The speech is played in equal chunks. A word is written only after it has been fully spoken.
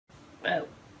Oh.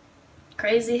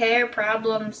 Crazy hair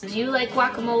problems. Do you like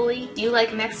guacamole? Do you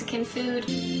like Mexican food?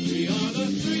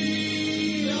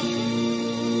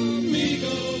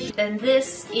 Then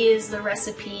this is the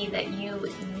recipe that you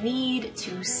need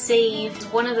to save. It's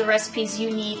one of the recipes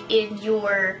you need in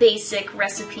your basic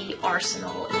recipe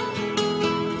arsenal.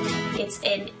 It's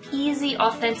an easy,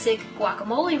 authentic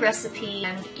guacamole recipe,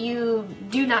 and you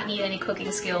do not need any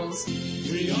cooking skills.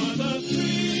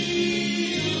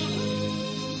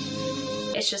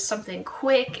 It's just something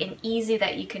quick and easy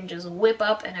that you can just whip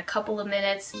up in a couple of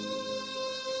minutes.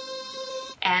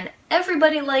 And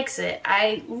everybody likes it.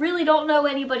 I really don't know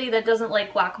anybody that doesn't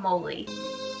like guacamole.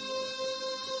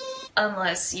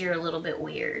 Unless you're a little bit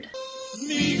weird.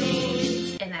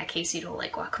 In that case, you don't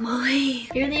like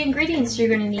guacamole. Here are the ingredients. You're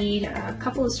going to need a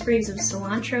couple of sprigs of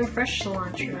cilantro, fresh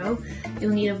cilantro.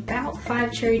 You'll need about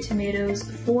 5 cherry tomatoes,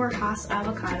 4 Haas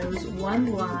avocados,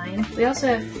 1 lime. We also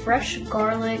have fresh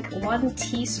garlic, 1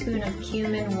 teaspoon of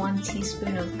cumin, 1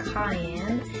 teaspoon of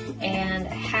cayenne, and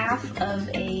half of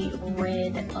a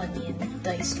red onion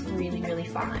diced really, really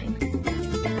fine.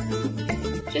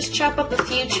 Just chop up a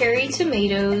few cherry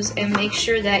tomatoes and make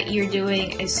sure that you're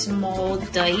doing a small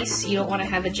dice. You don't want to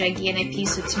have a gigantic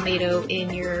piece of tomato in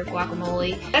your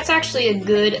guacamole. That's actually a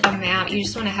good amount. You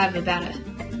just want to have about a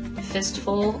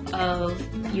fistful of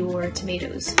your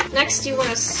tomatoes. Next, you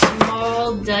want to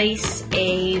small dice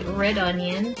a red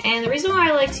onion. And the reason why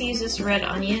I like to use this red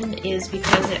onion is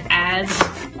because it adds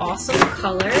awesome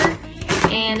color.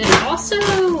 And it also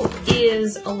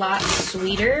is a lot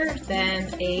sweeter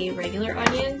than a regular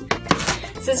onion.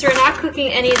 Since you're not cooking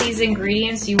any of these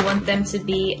ingredients, you want them to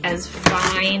be as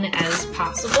fine as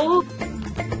possible.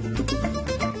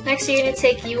 Next, you're going to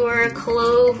take your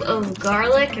clove of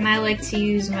garlic, and I like to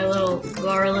use my little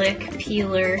garlic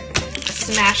peeler,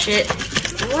 smash it,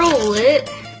 roll it,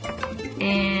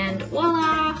 and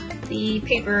voila! The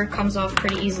paper comes off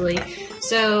pretty easily.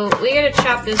 So we gotta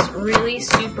chop this really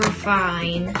super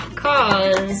fine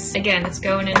because, again, it's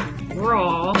going in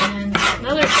raw. And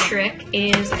another trick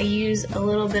is I use a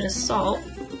little bit of salt,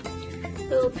 a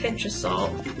little pinch of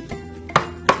salt.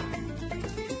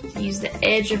 Use the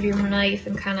edge of your knife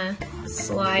and kind of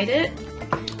slide it.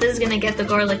 This is gonna get the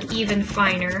garlic even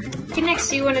finer. Okay,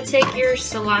 next you wanna take your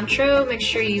cilantro, make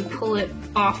sure you pull it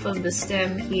off of the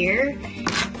stem here.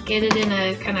 Get it in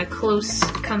a kind of close,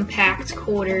 compact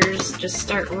quarters. Just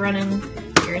start running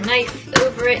your knife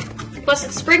over it. Plus,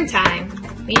 it's springtime.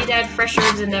 We need to add fresh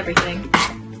herbs and everything.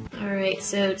 Alright,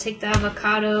 so take the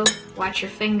avocado, watch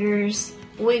your fingers,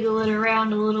 wiggle it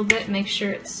around a little bit, make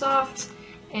sure it's soft,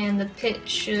 and the pit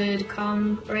should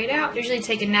come right out. Usually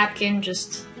take a napkin,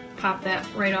 just pop that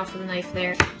right off of the knife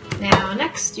there. Now,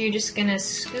 next, you're just gonna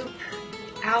scoop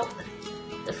out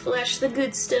the flesh, the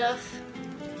good stuff.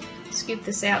 Scoop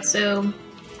this out. So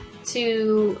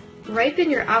to ripen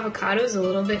your avocados a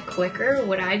little bit quicker,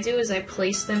 what I do is I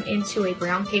place them into a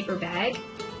brown paper bag.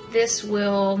 This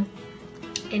will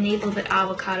enable the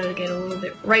avocado to get a little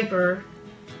bit riper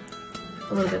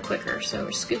a little bit quicker. So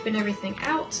we're scooping everything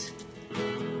out.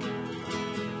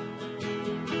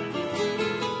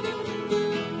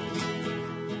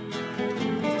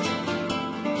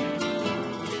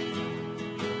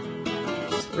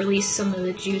 Release some of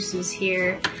the juices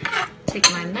here.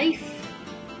 Take my knife,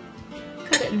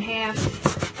 cut it in half.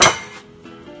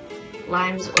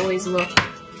 Limes always look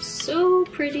so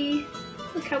pretty.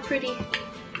 Look how pretty.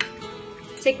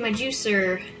 Take my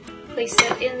juicer, place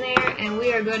that in there, and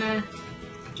we are gonna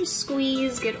just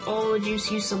squeeze, get all the juice,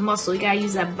 use some muscle. You gotta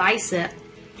use that bicep.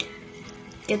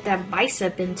 Get that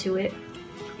bicep into it.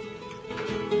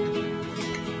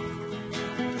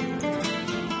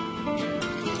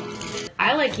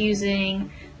 I like using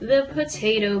the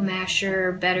potato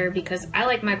masher better because I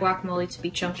like my guacamole to be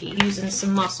chunky. Using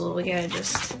some muscle, we gotta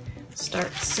just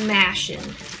start smashing.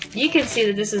 You can see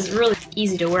that this is really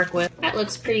easy to work with. That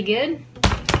looks pretty good.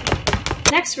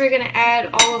 Next, we're gonna add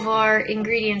all of our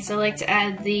ingredients. I like to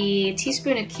add the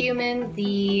teaspoon of cumin,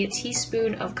 the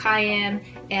teaspoon of cayenne,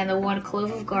 and the 1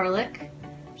 clove of garlic.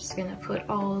 Just gonna put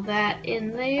all of that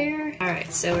in there.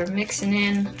 Alright, so we're mixing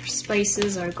in our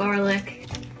spices, our garlic.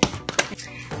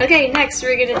 Okay, next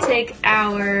we're gonna take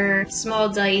our small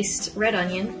diced red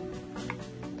onion.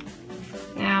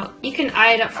 Now, you can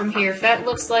eye it up from here. If that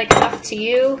looks like enough to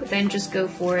you, then just go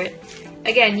for it.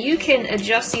 Again, you can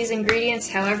adjust these ingredients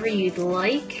however you'd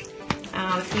like.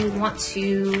 If you want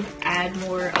to add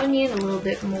more onion, a little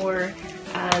bit more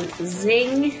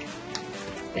zing,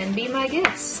 then be my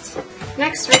guest.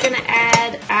 Next, we're gonna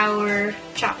add our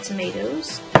chopped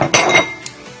tomatoes.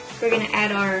 We're gonna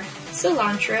add our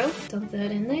cilantro, dump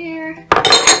that in there,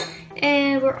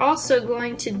 And we're also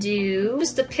going to do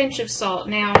just a pinch of salt.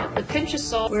 Now, the pinch of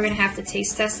salt, we're gonna have to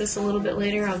taste test this a little bit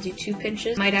later. I'll do 2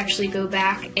 pinches. Might actually go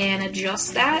back and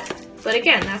adjust that. But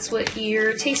again, that's what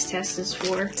your taste test is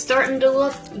for. It's starting to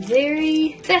look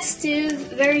very festive,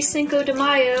 very Cinco de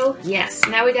Mayo. Yes,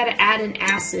 now we gotta add an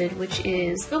acid, which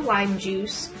is the lime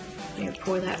juice. I'm gonna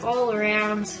pour that all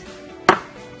around.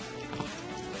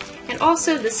 And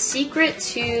also the secret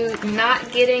to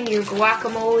not getting your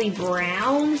guacamole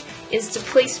brown is to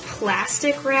place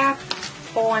plastic wrap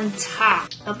on top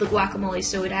of the guacamole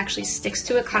so it actually sticks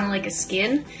to it, kind of like a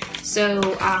skin. So,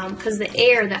 because the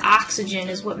air, the oxygen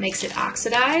is what makes it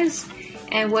oxidize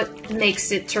and what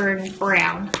makes it turn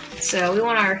brown. So we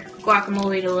want our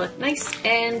guacamole to look nice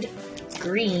and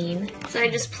green. So I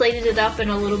just plated it up in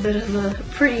a little bit of a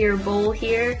prettier bowl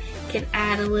here. Can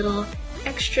add a little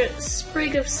extra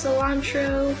sprig of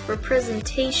cilantro for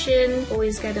presentation.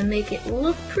 Always gotta make it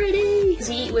look pretty. You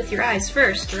eat with your eyes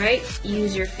first, right?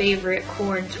 Use your favorite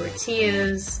corn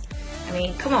tortillas. I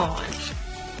mean, come on.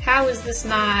 How is this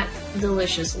not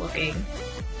delicious looking?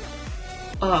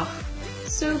 Oh,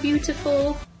 so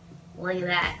beautiful. Look at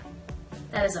that.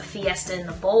 That is a fiesta in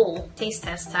the bowl. Taste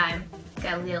test time.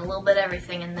 Gotta get a little bit of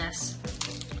everything in this.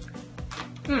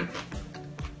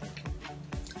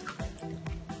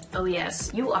 Oh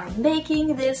yes, you are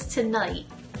making this tonight.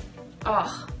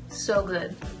 Oh, so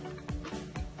good.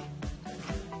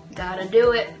 Gotta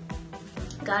do it.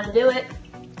 Gotta do it.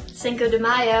 Cinco de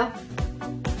Mayo.